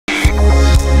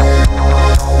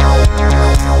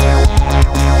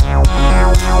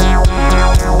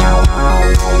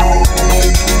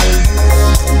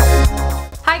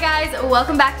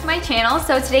channel.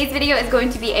 So today's video is going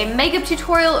to be a makeup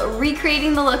tutorial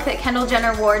recreating the look that Kendall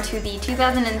Jenner wore to the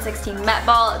 2016 Met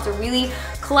Ball. It's a really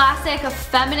classic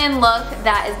feminine look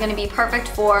that is going to be perfect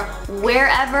for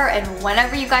wherever and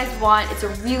whenever you guys want. It's a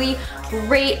really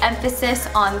great emphasis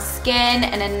on skin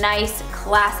and a nice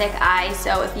classic eye.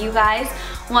 So if you guys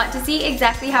want to see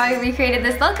exactly how I recreated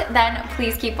this look, then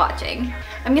please keep watching.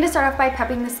 I'm going to start off by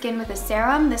prepping the skin with a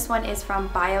serum. This one is from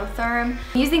Biotherm.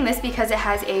 I'm using this because it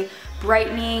has a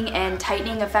brightening and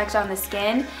tightening effect on the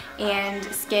skin, and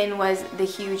skin was the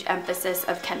huge emphasis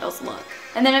of Kendall's look.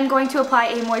 And then I'm going to apply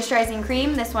a moisturizing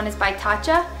cream. This one is by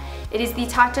Tatcha. It is the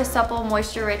Tatcha Supple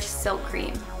Moisture Rich Silk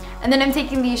Cream. And then I'm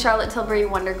taking the Charlotte Tilbury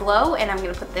Wonder Glow, and I'm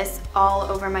going to put this all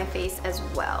over my face as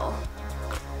well.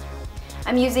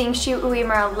 I'm using Shu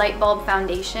Uemura Light Bulb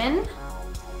Foundation.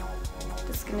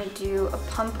 Just gonna do a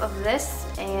pump of this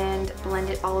and blend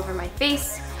it all over my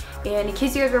face. And in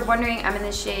case you guys were wondering, I'm in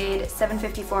the shade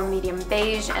 754 Medium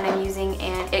Beige, and I'm using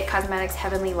an IT Cosmetics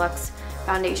Heavenly Luxe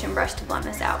foundation brush to blend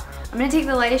this out. I'm gonna take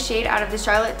the lightest shade out of the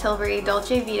Charlotte Tilbury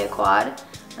Dolce Vita Quad,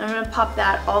 and I'm gonna pop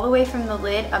that all the way from the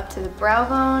lid up to the brow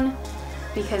bone,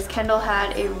 because Kendall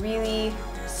had a really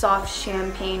soft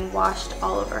champagne washed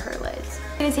all over her lids.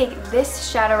 I'm going to take this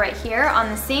shadow right here on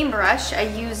the same brush. I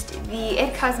used the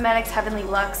IT Cosmetics Heavenly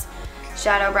Luxe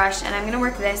shadow brush, and I'm going to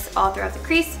work this all throughout the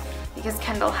crease because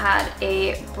Kendall had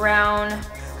a brown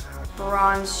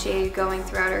bronze shade going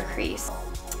throughout her crease.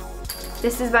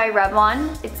 This is by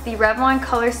Revlon. It's the Revlon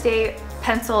Color Stay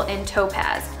Pencil in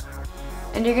Topaz.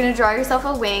 And you're going to draw yourself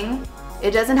a wing.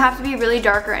 It doesn't have to be really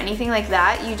dark or anything like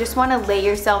that. You just want to lay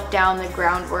yourself down the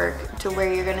groundwork to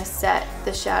where you're going to set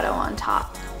the shadow on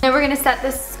top. Then we're going to set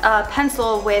this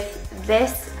pencil with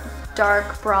this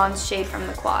dark bronze shade from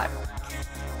the quad.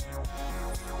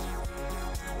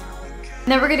 And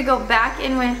then we're going to go back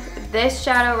in with this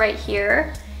shadow right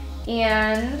here,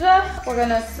 and we're going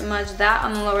to smudge that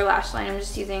on the lower lash line. I'm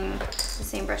just using the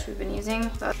same brush we've been using.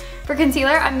 For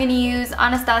concealer, I'm going to use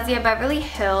Anastasia Beverly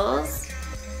Hills.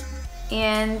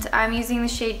 And I'm using the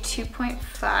shade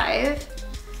 2.5.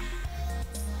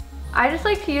 I just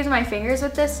like to use my fingers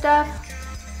with this stuff.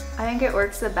 I think it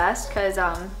works the best because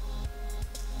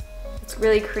it's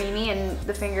really creamy, and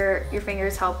your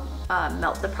fingers help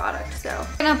melt the product. So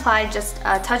I'm gonna apply just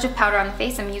a touch of powder on the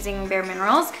face. I'm using Bare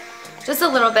Minerals, just a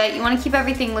little bit. You want to keep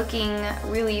everything looking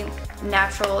really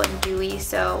natural and dewy,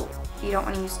 so you don't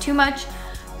want to use too much,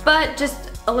 but just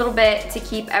a little bit to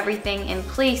keep everything in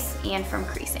place and from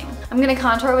creasing. I'm going to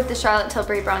contour with the Charlotte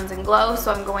Tilbury Bronze and Glow,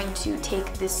 so I'm going to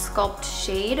take this Sculpt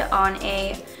shade on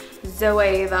a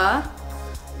Zoeva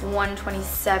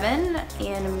 127, and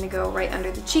I'm going to go right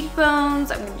under the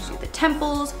cheekbones. I'm going to do the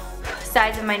temples,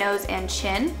 sides of my nose, and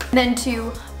chin. And then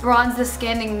to bronze the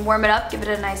skin and warm it up, give it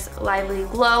a nice lively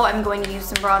glow, I'm going to use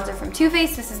some bronzer from Too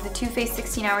Faced. This is the Too Faced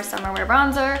 16 Hour Summer Wear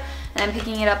Bronzer, and I'm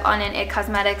picking it up on an IT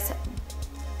Cosmetics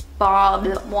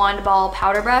wand ball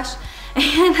powder brush,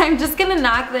 and I'm just gonna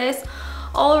knock this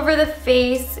all over the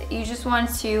face. You just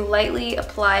want to lightly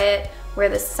apply it where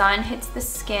the sun hits the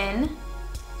skin,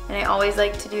 and I always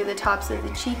like to do the tops of the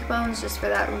cheekbones just for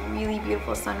that really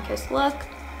beautiful sun-kissed look,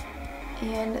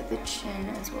 and the chin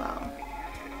as well.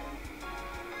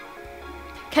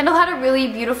 Kendall had a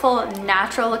really beautiful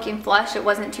natural looking flush. It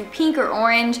wasn't too pink or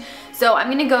orange, so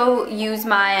I'm gonna go use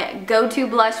my go-to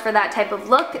blush for that type of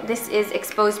look. This is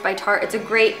Exposed by Tarte. It's a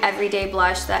great everyday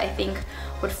blush that I think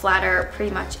would flatter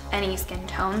pretty much any skin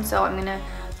tone. So I'm gonna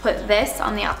put this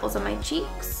on the apples of my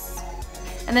cheeks.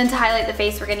 And then to highlight the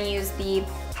face, we're gonna use the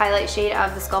highlight shade out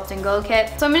of the Sculpt and Glow kit.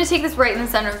 So I'm going to take this right in the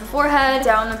center of the forehead,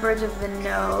 down the bridge of the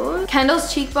nose.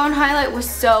 Kendall's cheekbone highlight was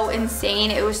so insane.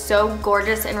 It was so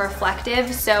gorgeous and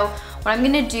reflective. So what I'm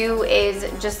going to do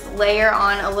is just layer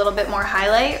on a little bit more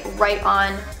highlight right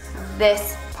on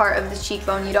this part of the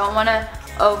cheekbone. You don't want to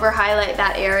over highlight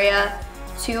that area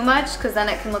too much because then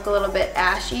it can look a little bit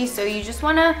ashy. So you just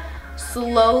want to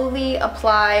slowly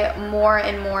apply more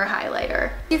and more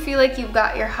highlighter. If you feel like you've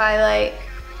got your highlight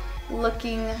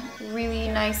looking really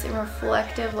nice and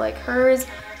reflective like hers,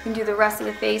 you can do the rest of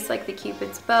the face like the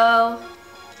Cupid's bow,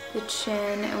 the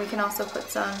chin, and we can also put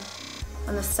some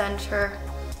on the center,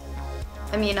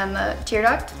 on the tear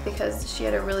duct, because she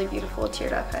had a really beautiful tear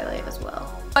duct highlight as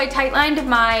well. I tight lined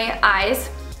my eyes.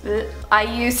 I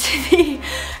used the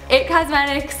IT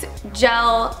Cosmetics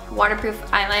Gel Waterproof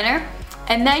Eyeliner,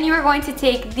 and then you are going to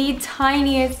take the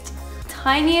tiniest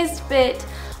bit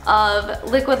of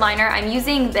liquid liner. I'm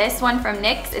using this one from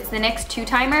NYX. It's the NYX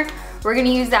 2-timer. We're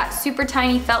gonna use that super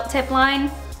tiny felt tip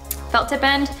end,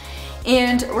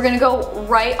 and we're gonna go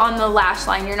right on the lash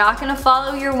line. You're not gonna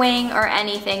follow your wing or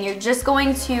anything. You're just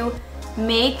going to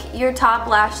make your top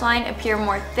lash line appear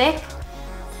more thick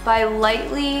by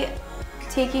lightly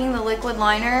taking the liquid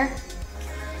liner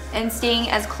and staying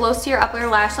as close to your upper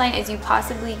lash line as you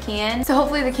possibly can. So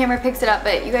hopefully the camera picks it up,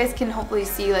 but you guys can hopefully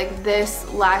see like this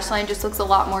lash line just looks a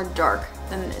lot more dark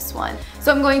than this one.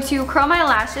 So I'm going to curl my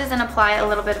lashes and apply a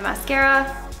little bit of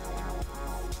mascara.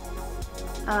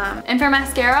 And for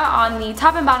mascara on the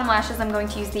top and bottom lashes, I'm going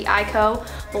to use the Ico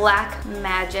Black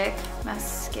Magic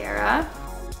Mascara.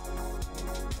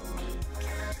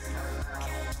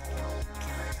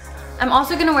 I'm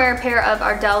also going to wear a pair of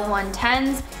Ardell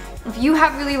 110s. If you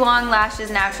have really long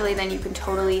lashes naturally, then you can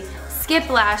totally skip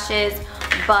lashes,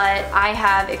 but I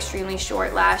have extremely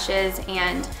short lashes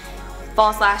and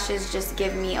false lashes just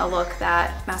give me a look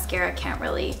that mascara can't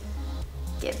really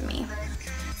give me.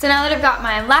 So now that I've got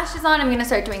my lashes on, I'm going to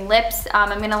start doing lips.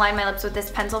 I'm going to line my lips with this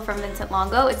pencil from Vincent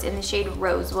Longo. It's in the shade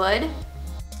Rosewood.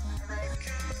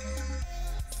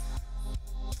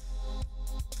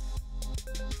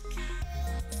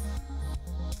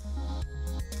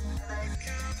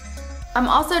 I'm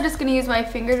also just going to use my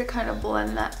finger to kind of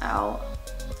blend that out.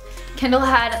 Kendall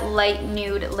had light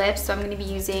nude lips, so I'm going to be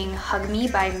using Hug Me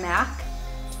by MAC.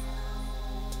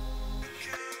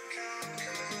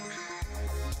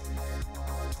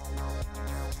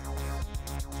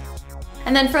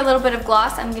 And then for a little bit of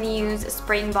gloss, I'm going to use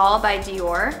Spring Ball by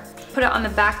Dior. Put it on the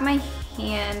back of my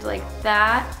hand like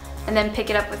that, and then pick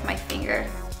it up with my finger.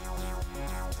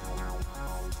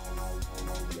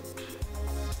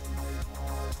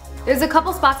 There's a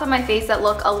couple spots on my face that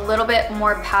look a little bit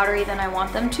more powdery than I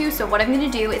want them to, so what I'm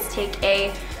going to do is take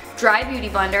a dry beauty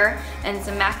blender and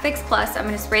some MAC Fix Plus. I'm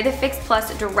going to spray the Fix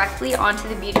Plus directly onto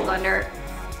the beauty blender,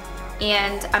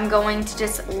 and I'm going to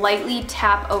just lightly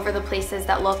tap over the places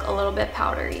that look a little bit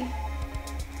powdery.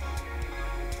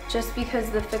 Just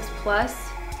because the Fix Plus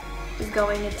is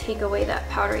going to take away that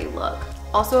powdery look.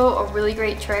 Also a really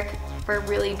great trick for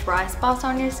really dry spots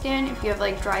on your skin. If you have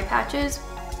like dry patches,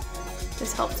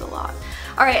 this helps a lot.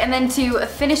 Alright, and then to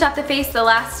finish off the face, the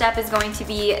last step is going to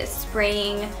be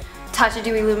spraying Tatcha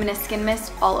Dewy Luminous Skin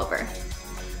Mist all over.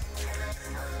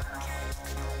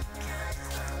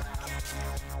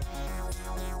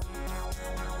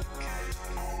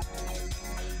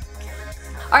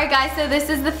 Alright guys, so this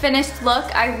is the finished look.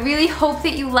 I really hope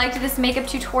that you liked this makeup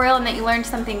tutorial and that you learned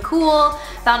something cool,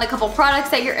 found a couple products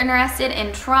that you're interested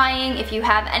in trying. If you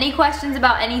have any questions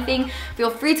about anything, feel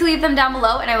free to leave them down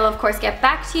below and I will of course get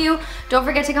back to you. Don't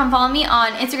forget to come follow me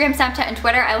on Instagram, Snapchat, and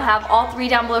Twitter. I will have all three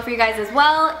down below for you guys as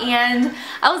well, and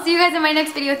I will see you guys in my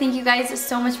next video. Thank you guys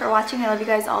so much for watching. I love you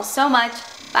guys all so much.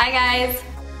 Bye guys!